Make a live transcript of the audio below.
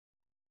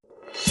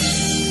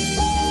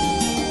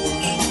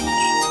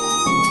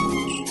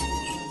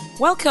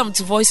Welcome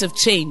to Voice of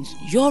Change,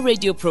 your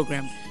radio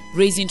program,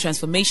 raising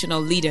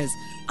transformational leaders.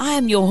 I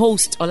am your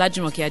host,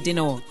 Olajumoke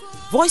Adenowo.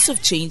 Voice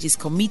of Change is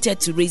committed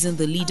to raising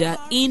the leader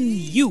in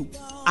you.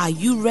 Are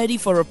you ready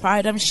for a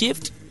paradigm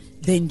shift?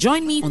 Then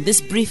join me on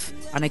this brief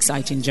and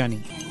exciting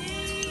journey.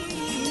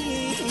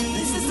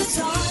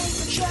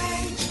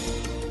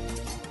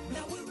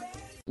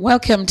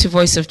 Welcome to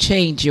Voice of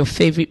Change, your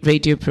favorite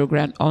radio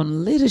program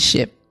on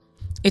leadership.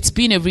 It's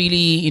been a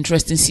really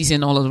interesting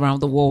season all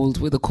around the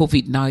world with the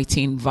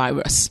COVID-19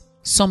 virus.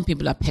 Some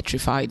people are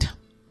petrified.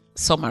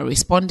 Some are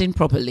responding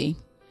properly.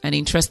 And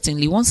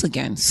interestingly, once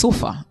again, so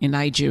far in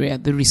Nigeria,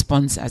 the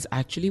response has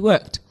actually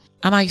worked.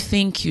 And I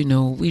think,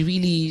 we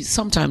really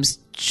sometimes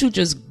should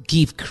just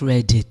give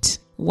credit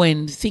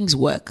when things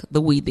work the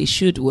way they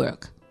should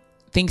work.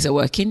 Things are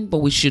working, but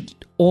we should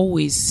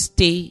always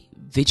stay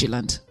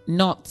vigilant,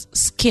 not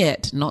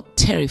scared, not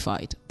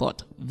terrified,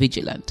 but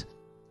vigilant.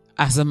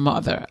 As a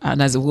mother and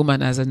as a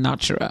woman, as a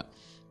nurturer,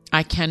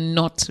 I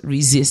cannot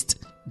resist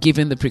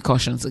giving the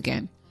precautions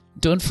again.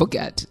 Don't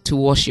forget to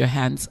wash your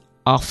hands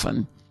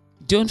often.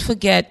 Don't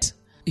forget,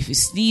 if you're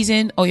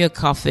sneezing or you're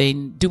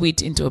coughing, do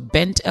it into a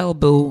bent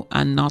elbow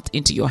and not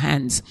into your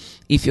hands.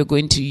 If you're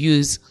going to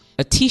use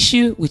a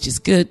tissue, which is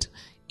good,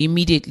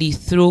 immediately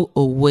throw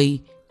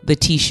away the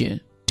tissue.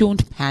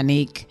 Don't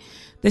panic.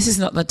 This is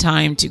not the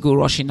time to go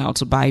rushing out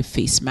to buy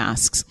face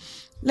masks.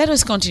 Let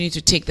us continue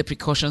to take the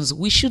precautions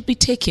we should be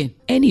taking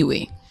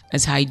anyway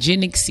as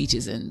hygienic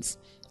citizens,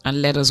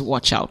 and let us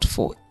watch out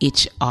for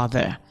each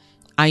other.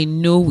 I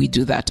know we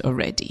do that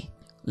already.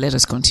 Let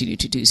us continue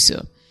to do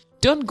so.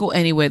 Don't go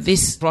anywhere.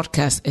 This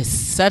broadcast is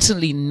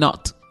certainly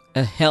not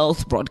a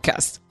health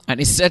broadcast, and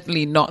it's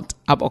certainly not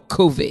about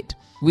COVID.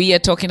 We are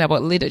talking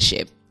about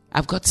leadership.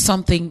 I've got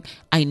something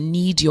I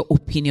need your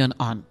opinion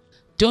on.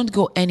 Don't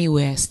go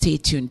anywhere. Stay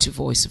tuned to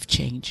Voice of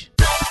Change.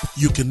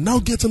 You can now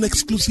get an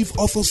exclusive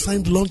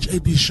author-signed launch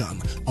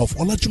edition of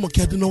Olajumoke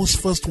Adenowo's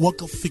first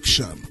work of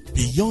fiction,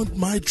 Beyond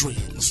My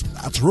Dreams,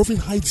 at Roving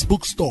Heights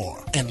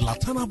Bookstore and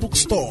Latana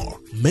Bookstore.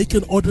 Make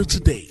an order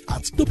today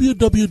at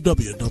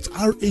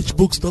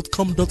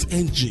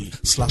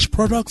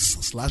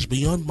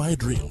www.rhbooks.com.ng/products/Beyond My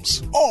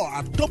Dreams or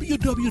at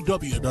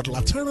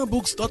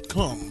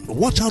www.latanabooks.com.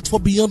 Watch out for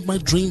Beyond My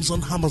Dreams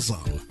on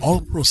Amazon.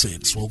 All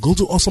proceeds will go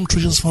to Awesome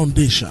Treasures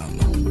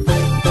Foundation.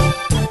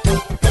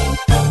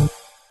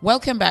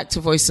 Welcome back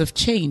to Voice of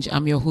Change.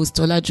 I'm your host,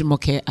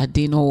 Olajumoke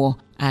Adenowo,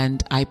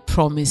 and I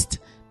promised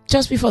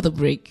just before the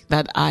break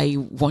that I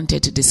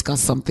wanted to discuss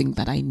something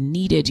that I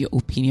needed your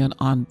opinion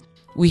on.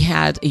 We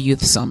had a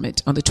youth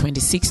summit on the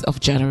 26th of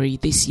January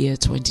this year,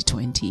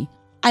 2020.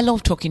 I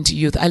love talking to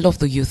youth. I love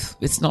the youth.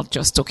 It's not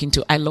just talking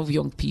to, I love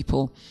young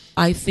people.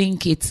 I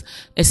think it's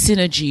a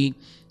synergy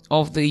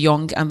of the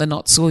young and the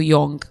not so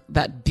young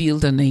that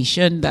build a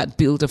nation, that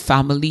build a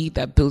family,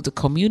 that build a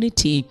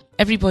community.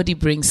 Everybody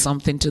brings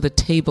something to the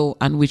table,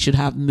 and we should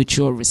have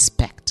mutual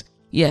respect.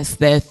 Yes,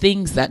 there are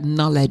things that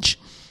knowledge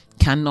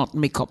cannot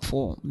make up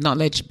for.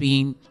 Knowledge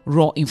being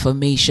raw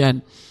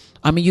information.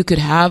 I mean, you could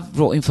have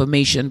raw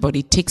information, but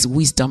it takes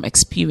wisdom,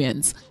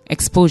 experience,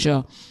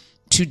 exposure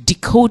to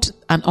decode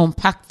and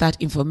unpack that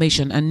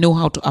information and know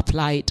how to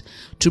apply it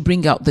to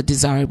bring out the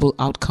desirable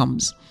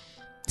outcomes.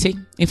 See,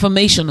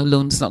 information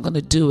alone is not going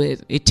to do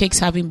it. It takes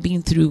having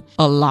been through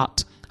a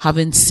lot,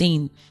 having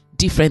seen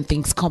different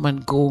things come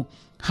and go,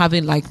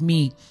 having, like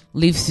me,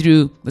 lived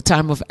through the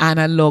time of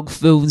analog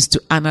phones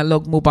to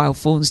analog mobile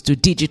phones to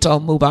digital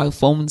mobile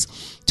phones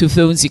to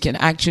phones you can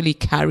actually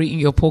carry in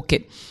your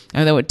pocket.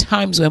 And there were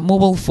times when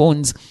mobile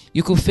phones,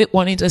 you could fit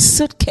one into a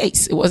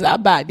suitcase. It was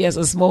that bad. Yes,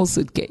 a small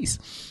suitcase.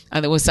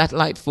 And there were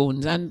satellite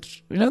phones. And,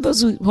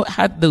 those who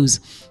had those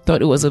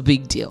thought it was a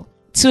big deal.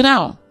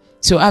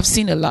 So I've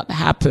seen a lot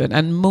happen,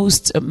 and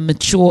most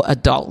mature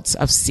adults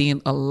have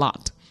seen a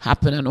lot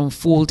happen and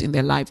unfold in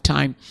their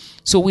lifetime.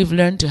 So we've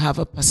learned to have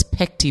a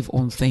perspective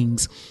on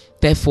things.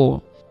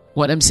 Therefore,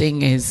 what I'm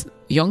saying is,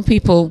 young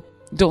people,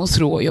 don't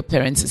throw what your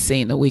parents are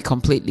saying away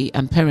completely.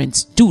 And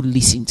parents, do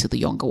listen to the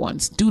younger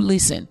ones. Do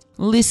listen.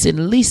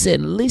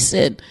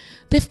 Listen.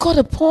 They've got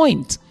a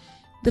point.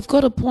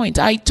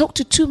 I talk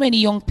to too many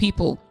young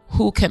people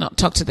who cannot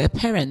talk to their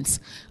parents.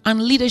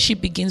 And leadership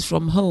begins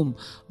from home.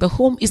 The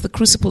home is the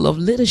crucible of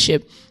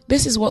leadership.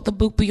 This is what the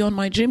book Beyond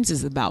My Dreams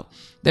is about.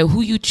 That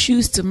who you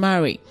choose to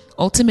marry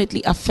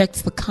ultimately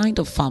affects the kind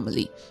of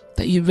family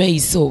that you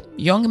raise. So,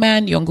 young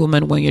man, young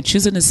woman, when you're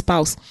choosing a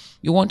spouse,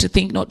 you want to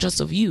think not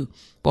just of you,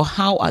 but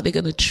how are they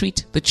going to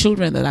treat the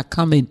children that are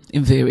coming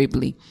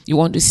invariably. You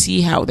want to see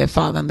how their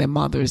father and their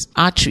mothers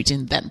are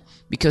treating them,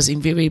 because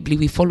invariably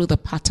we follow the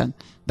pattern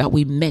that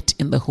we met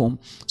in the home.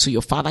 So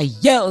your father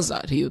yells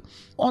at you.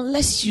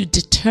 Unless you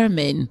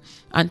determine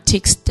and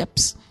take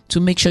steps to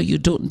make sure you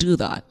don't do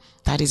that,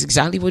 that is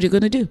exactly what you're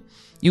going to do.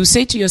 You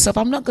say to yourself,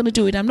 I'm not going to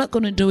do it.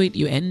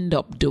 You end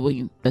up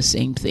doing the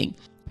same thing.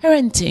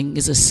 Parenting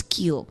is a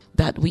skill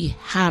that we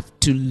have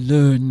to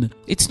learn.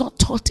 It's not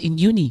taught in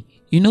uni.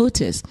 You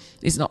notice,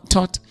 it's not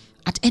taught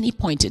at any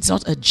point. It's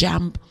not a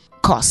jam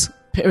course,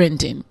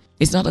 parenting.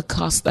 It's not a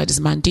course that is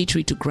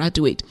mandatory to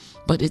graduate,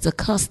 but it's a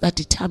course that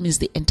determines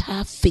the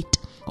entire fate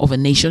of a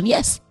nation.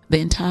 Yes, the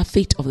entire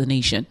fate of the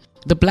nation.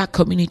 The black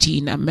community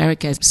in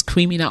America is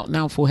screaming out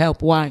now for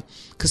help. Why?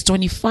 Because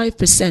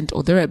 25%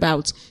 or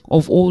thereabouts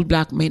of all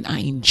black men are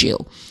in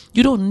jail.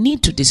 You don't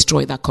need to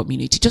destroy that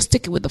community. Just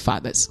take it with the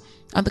fathers.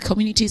 And the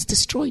community is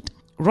destroyed.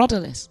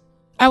 Rudderless.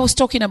 I was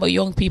talking about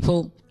young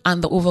people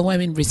and the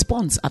overwhelming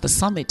response at the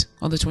summit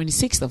on the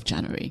 26th of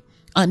January.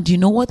 And you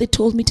know what they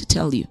told me to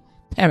tell you?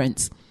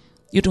 Parents,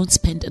 you don't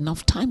spend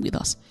enough time with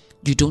us.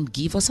 You don't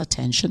give us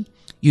attention.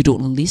 You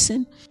don't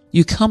listen.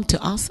 You come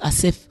to us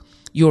as if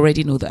you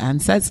already know the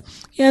answers.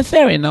 Yeah,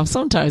 fair enough.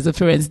 Sometimes the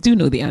parents do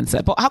know the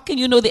answer. But how can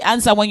you know the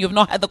answer when you've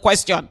not had the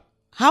question?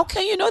 How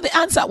can you know the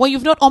answer when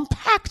you've not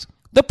unpacked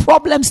the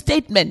problem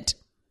statement?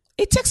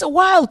 It takes a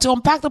while to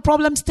unpack the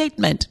problem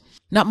statement.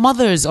 Now,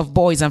 mothers of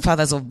boys and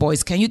fathers of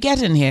boys, can you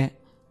get in here?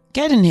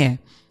 Get in here.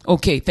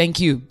 Okay, thank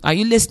you. Are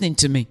you listening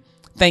to me?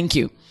 Thank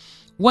you.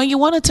 When you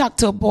want to talk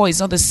to a boy, it's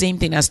not the same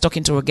thing as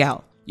talking to a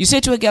girl. You say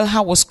to a girl,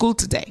 how was school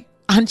today?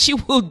 And she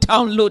will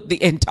download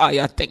the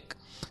entire thing.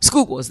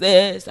 School was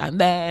this,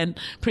 and then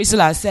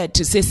Priscilla said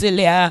to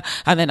Cecilia,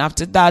 and then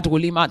after that,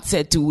 Willimat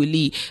said to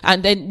Willie,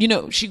 and then,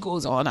 she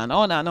goes on and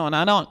on and on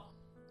and on.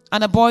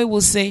 And a boy will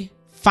say,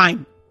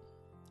 fine.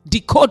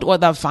 Decode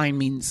what that fine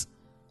means.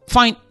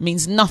 Fine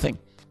means nothing.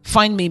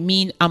 Fine may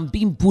mean I'm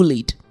being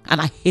bullied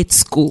and I hate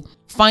school.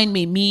 Fine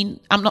may mean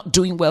I'm not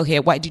doing well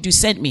here. Why did you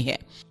send me here?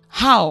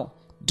 How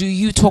do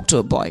you talk to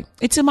a boy?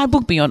 It's in my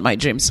book, Beyond My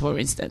Dreams, for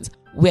instance,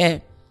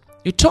 where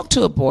you talk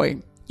to a boy.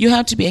 You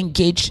have to be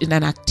engaged in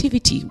an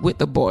activity with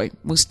the boy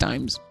most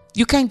times.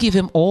 You can't give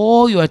him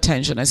all your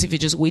attention as if you're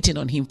just waiting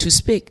on him to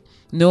speak.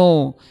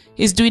 No,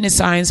 he's doing a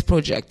science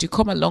project. You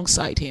come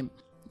alongside him.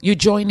 You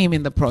join him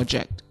in the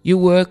project. You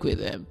work with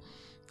him.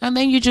 And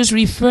then you just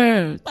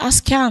refer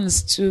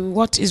askance to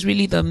what is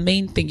really the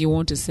main thing you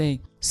want to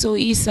say. So,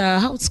 Isa,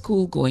 how's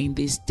school going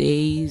these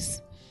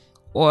days?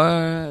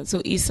 Or,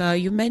 so Isa,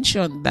 you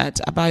mentioned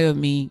that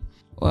Abayomi,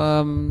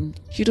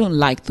 you don't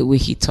like the way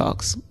he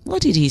talks.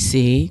 What did he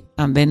say?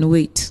 And then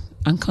wait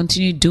and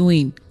continue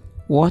doing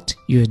what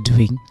you're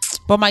doing.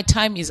 But my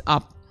time is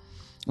up.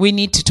 We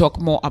need to talk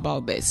more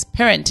about this.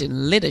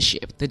 Parenting,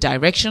 leadership, the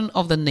direction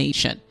of the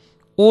nation.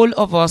 All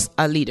of us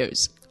are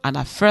leaders, and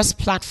our first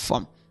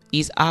platform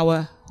is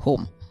our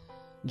home.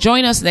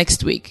 Join us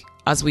next week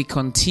as we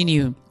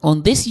continue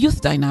on this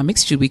youth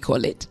dynamics, should we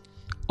call it,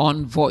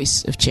 on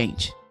Voice of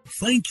Change.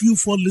 Thank you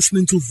for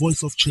listening to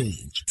Voice of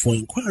Change. For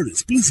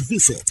inquiries, please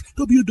visit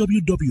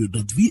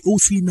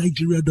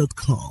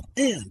www.vocnigeria.com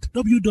and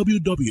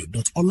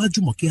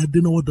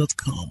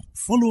www.olajumokeadenawa.com.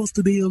 Follow us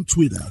today on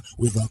Twitter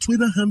with our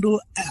Twitter handle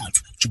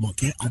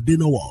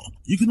 @JumokeAdenawa.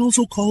 You can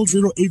also call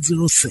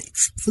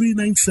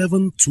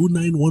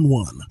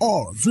 0806-397-2911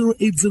 or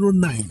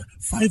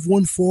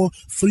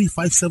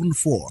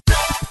 0809-514-3574.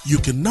 You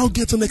can now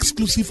get an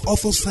exclusive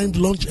author-signed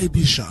launch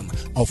edition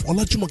of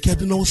Olajumoke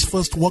Adenawa's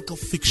first work of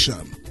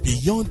fiction,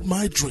 Beyond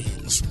My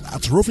Dreams,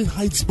 at Roving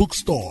Heights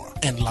Bookstore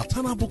and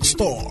Latana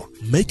Bookstore.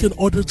 Make an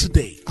order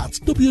today at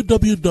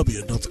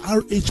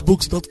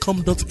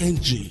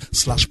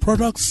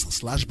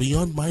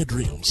www.rhbooks.com.ng/products/Beyond My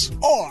Dreams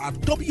or at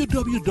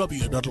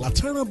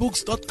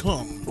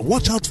www.latanabooks.com.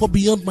 Watch out for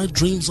Beyond My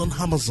Dreams on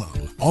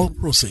Amazon. All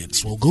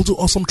proceeds will go to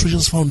Awesome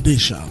Treasures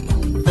Foundation.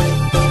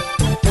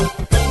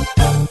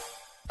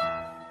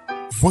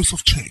 Voice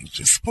of Change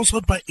is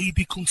sponsored by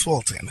AD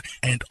Consulting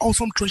and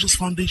Awesome Treasures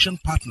Foundation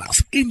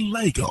partners in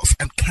Lagos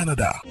and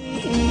Canada.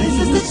 This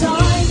is the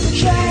time to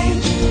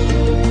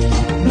change.